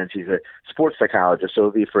Edmonds. He's a sports psychologist, so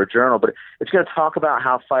it'll be for a journal, but it's going to talk about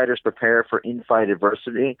how fighters prepare for in-fight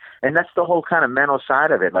adversity, and that's the whole kind of mental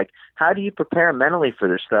side of it. Like, how do you prepare mentally for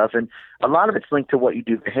this stuff? And a lot of it's linked to what you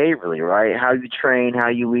do behaviorally, right? How you train, how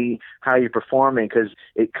you eat, how you're performing, because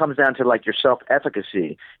it comes down to, like, your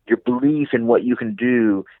self-efficacy, your belief in what you can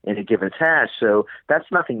do in a given task. So that's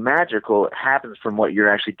nothing magical. It happens from what you're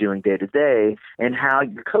actually doing day to day, and how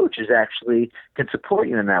your coaches actually can support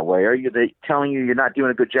you in that way. Are they telling you you're not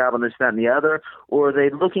doing a good job on this, that, and the other? Or are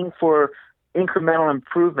they looking for incremental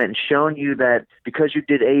improvement and showing you that because you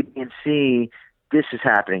did A, B, and C, this is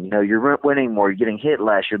happening? You're winning more, you're getting hit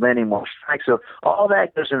less, you're landing more strikes. So all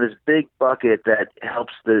that goes in this big bucket that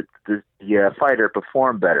helps the fighter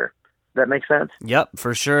perform better. That makes sense? Yep,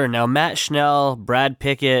 for sure. Now, Matt Schnell, Brad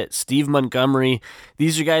Pickett, Steve Montgomery,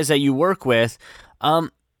 these are guys that you work with.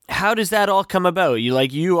 How does that all come about?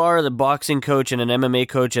 You are the boxing coach and an MMA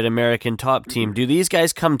coach at American Top Team. Do these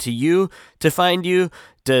guys come to you to find you?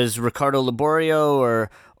 Does Ricardo Laborio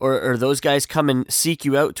or those guys come and seek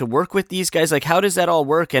you out to work with these guys? Like, how does that all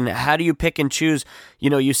work, and how do you pick and choose?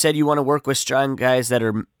 You said you want to work with strong guys that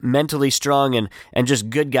are mentally strong and just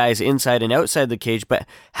good guys inside and outside the cage, but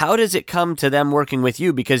how does it come to them working with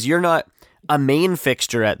you? Because you're not a main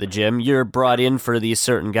fixture at the gym. You're brought in for these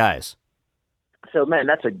certain guys. So, man,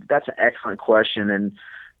 that's an excellent question, and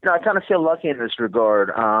I kind of feel lucky in this regard.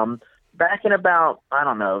 Back in about, I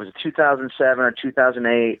don't know, it was 2007 or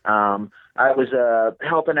 2008, I was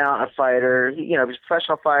helping out a fighter. He was a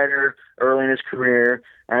professional fighter early in his career,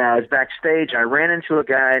 and I was backstage. I ran into a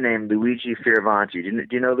guy named Luigi Fioravanti. Do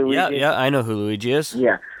you know Luigi? Yeah, I know who Luigi is.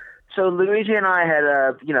 Yeah. So Luigi and I had,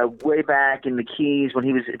 way back in the Keys when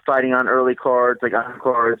he was fighting on early cards, like on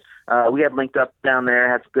cards, we had linked up down there,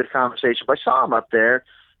 had some good conversation. But I saw him up there,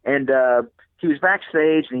 and he was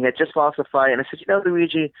backstage, and he had just lost a fight. And I said,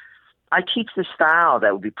 Luigi, I teach this style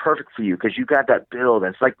that would be perfect for you because you got that build.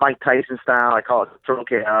 And it's like Mike Tyson style. I call it Total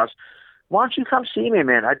Chaos. Why don't you come see me,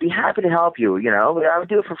 man? I'd be happy to help you. I would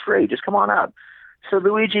do it for free. Just come on up. So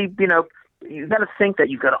Luigi, you got to think that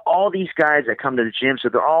you've got all these guys that come to the gym, so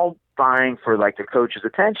they're all vying for like the coach's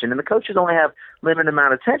attention, and the coaches only have limited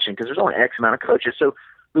amount of attention because there's only X amount of coaches. So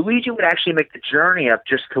Luigi would actually make the journey up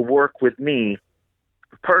just to work with me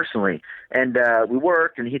personally, and we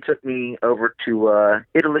worked, and he took me over to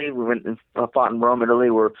Italy. We went and fought in Rome, Italy,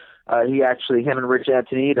 where him and Rich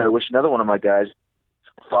Antonito, which another one of my guys,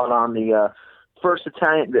 fought on the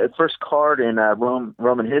first card in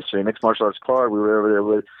Roman history, mixed martial arts card. We were over there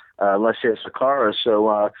with Alessio Sakara.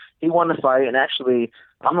 So he won the fight, and actually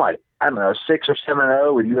I'm like, I don't know, 6 or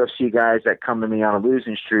 7-0 with UFC guys that come to me on a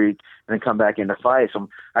losing streak and then come back into fights. So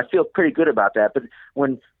I feel pretty good about that. But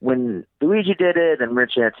when Luigi did it, and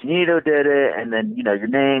Rich Antonito did it, and then, your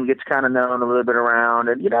name gets kind of known a little bit around,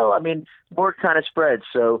 and, word kind of spreads.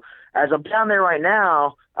 So as I'm down there right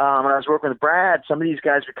now, when I was working with Brad, some of these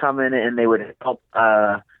guys would come in and they would help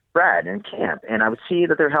Brad in camp. And I would see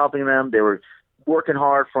that they're helping them. They were working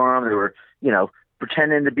hard for him. They were,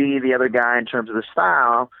 pretending to be the other guy in terms of the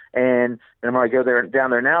style. And then when I go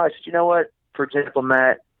down there now, I said, you know what? For example,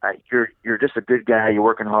 Matt, you're just a good guy. You're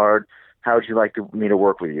working hard. How would you like me to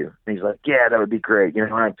work with you? And he's like, yeah, that would be great.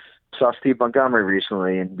 I saw Steve Montgomery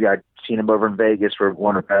recently, and I'd seen him over in Vegas for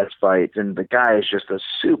one of Brad's fights. And the guy is just a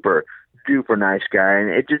super duper nice guy,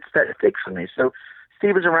 and it just that sticks with me. So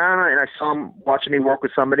Steve was around, and I saw him watching me work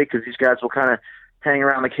with somebody because these guys will kind of hang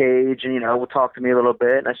around the cage and, will talk to me a little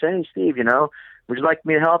bit. And I said, hey, Steve, would you like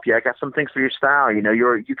me to help you? I got some things for your style.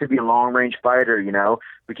 You could be a long-range fighter,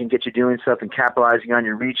 We can get you doing stuff and capitalizing on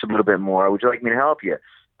your reach a little bit more. Would you like me to help you?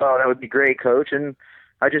 Oh, that would be great, Coach. And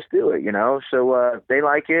I just do it, So they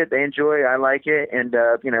like it. They enjoy it. I like it. And,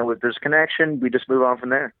 if there's connection, we just move on from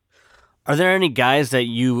there. Are there any guys that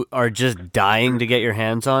you are just dying to get your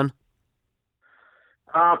hands on?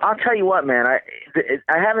 I'll tell you what, man. I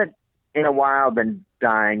haven't in a while been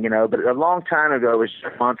dying, but a long time ago it was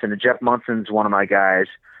Jeff Munson, and Jeff Munson's one of my guys.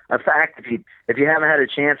 In fact, if you haven't had a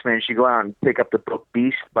chance, man, you should go out and pick up the book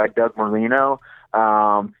Beast by Doug Marino.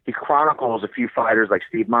 He chronicles a few fighters like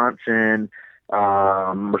Steve Munson,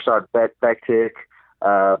 Rashad Bektik,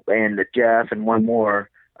 and Jeff and one more,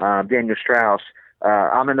 Daniel Strauss.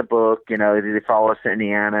 I'm in the book. You know, they follow us to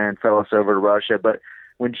Indiana and follow us over to Russia. But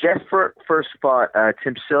when Jeff first fought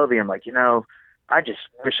Tim Sylvia, I'm like, you know, I just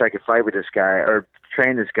wish I could fight with this guy or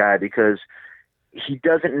train this guy, because he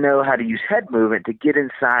doesn't know how to use head movement to get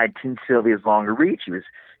inside Tim Sylvia's longer reach.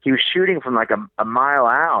 He was shooting from like a mile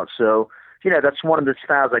out. So, you know, that's one of the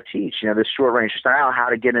styles I teach, you know, this short range style, how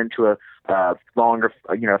to get into a longer,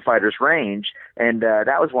 you know, fighter's range. And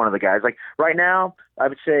that was one of the guys. Like right now, I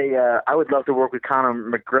would say I would love to work with Conor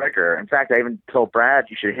McGregor. In fact, I even told Brad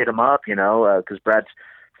you should hit him up, you know, because Brad's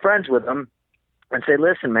friends with him, and say,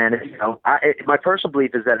 listen, man, you know, my personal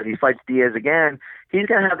belief is that if he fights Diaz again, he's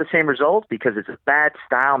going to have the same results because it's a bad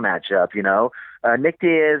style matchup, you know. Nick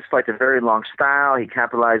Diaz fights a very long style. He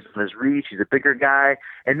capitalizes on his reach. He's a bigger guy.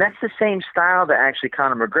 And that's the same style that actually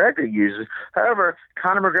Conor McGregor uses. However,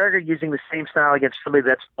 Conor McGregor using the same style against somebody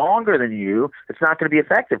that's longer than you, it's not going to be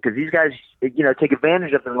effective because these guys, you know, take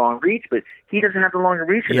advantage of their long reach, but he doesn't have the longer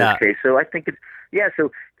reach in this case. So I think it's,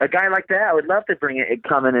 so a guy like that, I would love to bring it,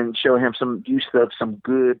 come in and show him some use of some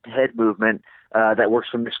good head movement that works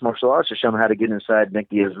for mixed martial arts to show him how to get inside Nick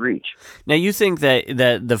Diaz's reach. Now, you think that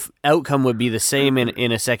the outcome would be the same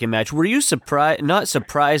in a second match. Were you not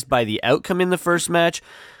surprised by the outcome in the first match,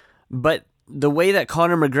 but the way that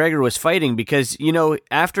Conor McGregor was fighting? Because, you know,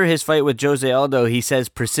 after his fight with Jose Aldo, he says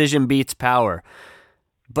precision beats power.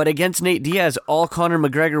 But against Nate Diaz, all Conor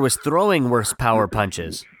McGregor was throwing worse power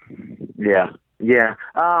punches. Yeah.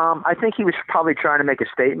 I think he was probably trying to make a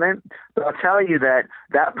statement, but I'll tell you that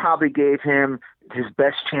probably gave him his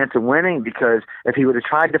best chance of winning, because if he would have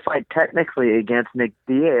tried to fight technically against Nick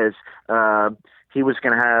Diaz, he was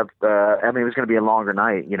going to have, it was going to be a longer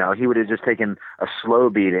night. You know, he would have just taken a slow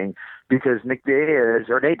beating, because Nate Diaz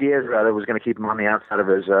was going to keep him on the outside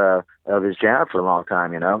of his jab for a long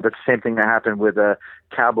time. You know, that's the same thing that happened with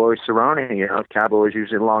Cowboy Cerrone. You know, Cowboy's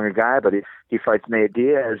usually a longer guy, but he fights Nate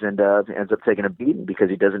Diaz and ends up taking a beating because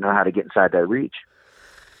he doesn't know how to get inside that reach.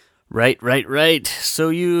 Right. So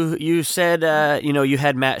you said you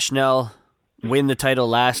had Matt Schnell win the title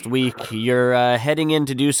last week. You're heading in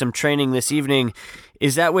to do some training this evening.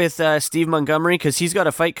 Is that with Steve Montgomery? Because he's got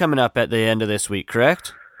a fight coming up at the end of this week,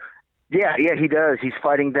 correct? Yeah, he does. He's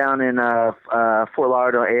fighting down in Fort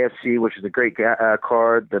Lauderdale AFC, which is a great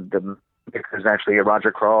card. The is actually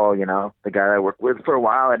Roger Crawl, you know, the guy I worked with for a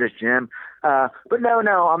while at his gym. But no,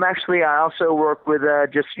 I also work with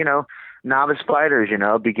just, you know, novice fighters, you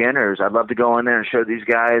know, beginners. I'd love to go in there and show these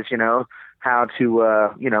guys, you know, how to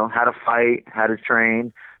how to fight, how to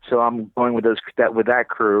train. So I'm going with that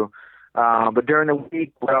crew. But during the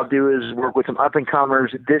week, what I'll do is work with some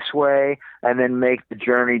up-and-comers this way, and then make the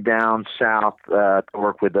journey down south to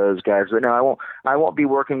work with those guys. But no, I won't be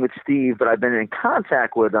working with Steve, but I've been in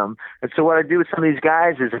contact with them. And so what I do with some of these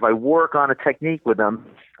guys is, if I work on a technique with them,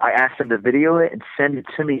 I ask them to video it and send it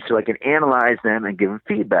to me so I can analyze them and give them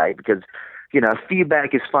feedback, because you know,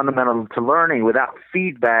 feedback is fundamental to learning. Without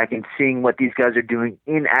feedback and seeing what these guys are doing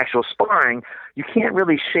in actual sparring, you can't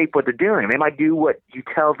really shape what they're doing. They might do what you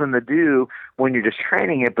tell them to do when you're just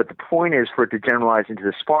training it, but the point is for it to generalize into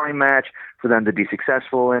the sparring match, for them to be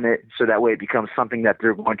successful in it, so that way it becomes something that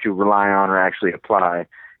they're going to rely on or actually apply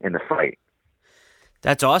in the fight.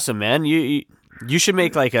 That's awesome, man. You should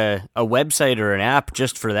make like a website or an app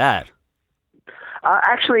just for that.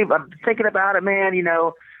 Actually, I'm thinking about it, man. You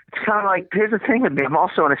know, it's kind of like, here's the thing with me. I'm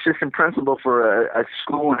also an assistant principal for a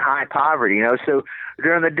school in high poverty, you know. So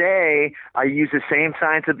during the day, I use the same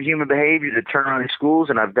science of human behavior to turn on these schools,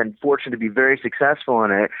 and I've been fortunate to be very successful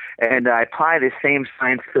in it. And I apply this same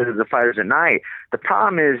science to the fighters at night. The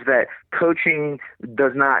problem is that coaching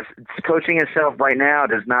itself right now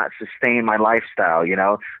does not sustain my lifestyle. You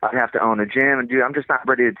know, I have to own a gym, and I'm just not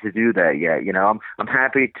ready to do that yet. You know, I'm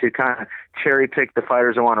happy to kind of cherry pick the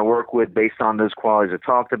fighters I want to work with based on those qualities I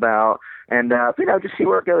talked about, and just see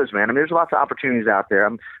where it goes, man. I mean, there's lots of opportunities out there.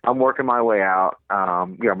 I'm working my way out.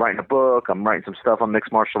 I'm writing a book. I'm writing some stuff on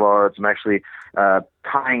mixed martial arts. I'm actually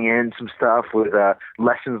tying in some stuff with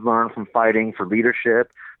lessons learned from fighting for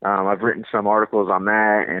leadership. I've written some articles on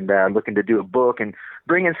that, and looking to do a book and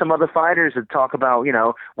bring in some other fighters to talk about, you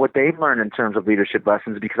know, what they've learned in terms of leadership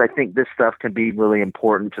lessons, because I think this stuff can be really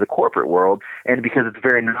important to the corporate world, and because it's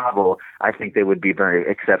very novel, I think they would be very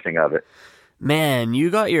accepting of it. Man, you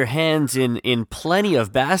got your hands in plenty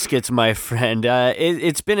of baskets, my friend.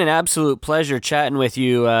 It's been an absolute pleasure chatting with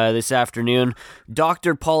you this afternoon.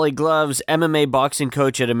 Dr. Paulie Gloves, MMA boxing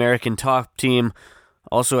coach at American Top Team.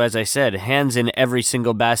 Also, as I said, hands in every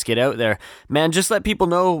single basket out there. Man, just let people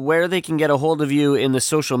know where they can get a hold of you in the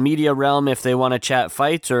social media realm if they want to chat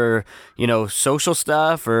fights or, you know, social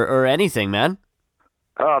stuff or anything, man.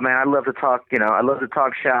 Oh, man, I love to talk, I love to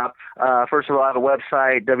talk shop. First of all, I have a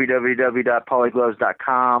website,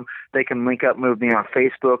 www.polygloves.com. They can link up with me on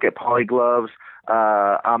Facebook at Polygloves.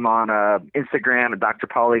 I'm on Instagram at Dr.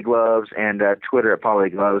 Polygloves and Twitter at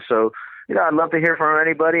Polygloves. So, I'd love to hear from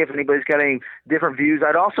anybody. If anybody's got any different views,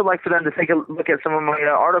 I'd also like for them to take a look at some of my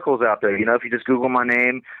articles out there. If you just Google my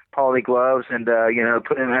name, Polygloves, and,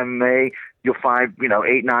 put in MMA, you'll find,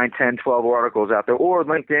 8, 9, 10, 12 articles out there. Or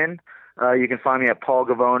LinkedIn, you can find me at Paul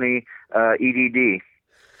Gavoni, EDD.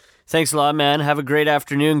 Thanks a lot, man. Have a great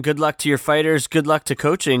afternoon. Good luck to your fighters. Good luck to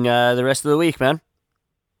coaching the rest of the week, man.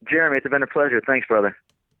 Jeremy, it's been a pleasure. Thanks, brother.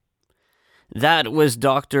 That was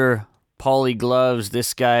Dr. Paulie Gloves.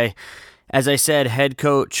 This guy, as I said, head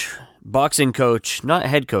coach, boxing coach, not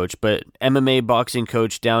head coach, but MMA boxing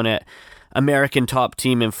coach down at American Top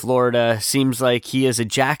Team in Florida. Seems like he is a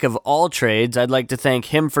jack of all trades. I'd like to thank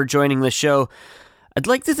him for joining the show. I'd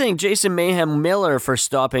like to thank Jason Mayhem Miller for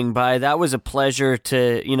stopping by. That was a pleasure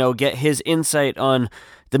to, get his insight on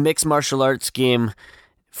the mixed martial arts game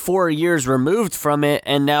 4 years removed from it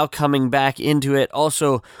and now coming back into it.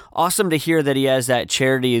 Also, awesome to hear that he has that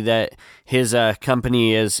charity that his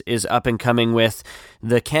company is up and coming with,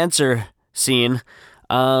 the cancer scene,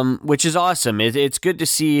 which is awesome. It's good to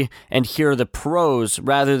see and hear the pros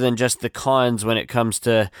rather than just the cons when it comes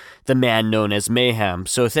to the man known as Mayhem.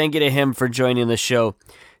 So thank you to him for joining the show.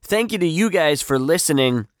 Thank you to you guys for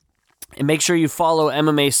listening. And make sure you follow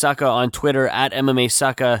MMA Sucka on Twitter at MMA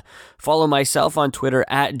Sucka. Follow myself on Twitter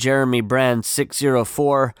at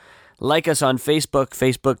JeremyBrand604. Like us on Facebook,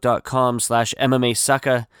 facebook.com/MMA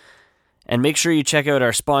Sucka. And make sure you check out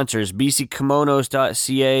our sponsors,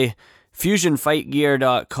 bckimonos.ca,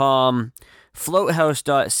 FusionFightGear.com,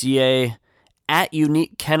 FloatHouse.ca, at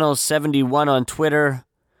UniqueKennels71 on Twitter,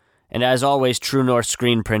 and as always, True North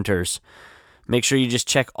Screen Printers. Make sure you just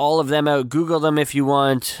check all of them out. Google them if you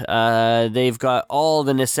want. They've got all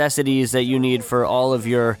the necessities that you need for all of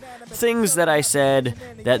your things that I said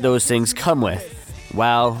that those things come with.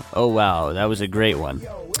 Wow, oh wow, that was a great one.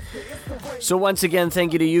 So once again,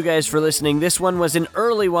 thank you to you guys for listening. This one was an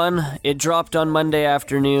early one. It dropped on Monday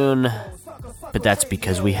afternoon, but that's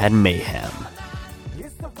because we had mayhem.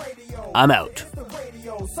 I'm out.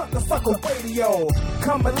 Sucker Radio.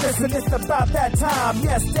 Come and listen, it's about that time.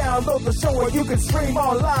 Yes, download the show or you can stream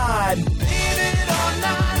online.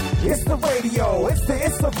 It's the radio, it's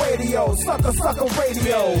the radio. Sucker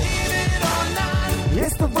Radio.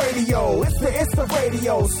 It's the radio, it's the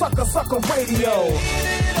radio. Sucker Radio.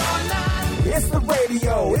 It's the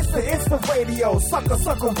radio, it's the radio. Sucker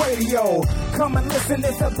Radio. Come and listen,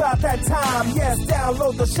 it's about that time. Yes,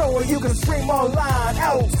 download the show or you can stream online.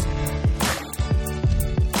 Out.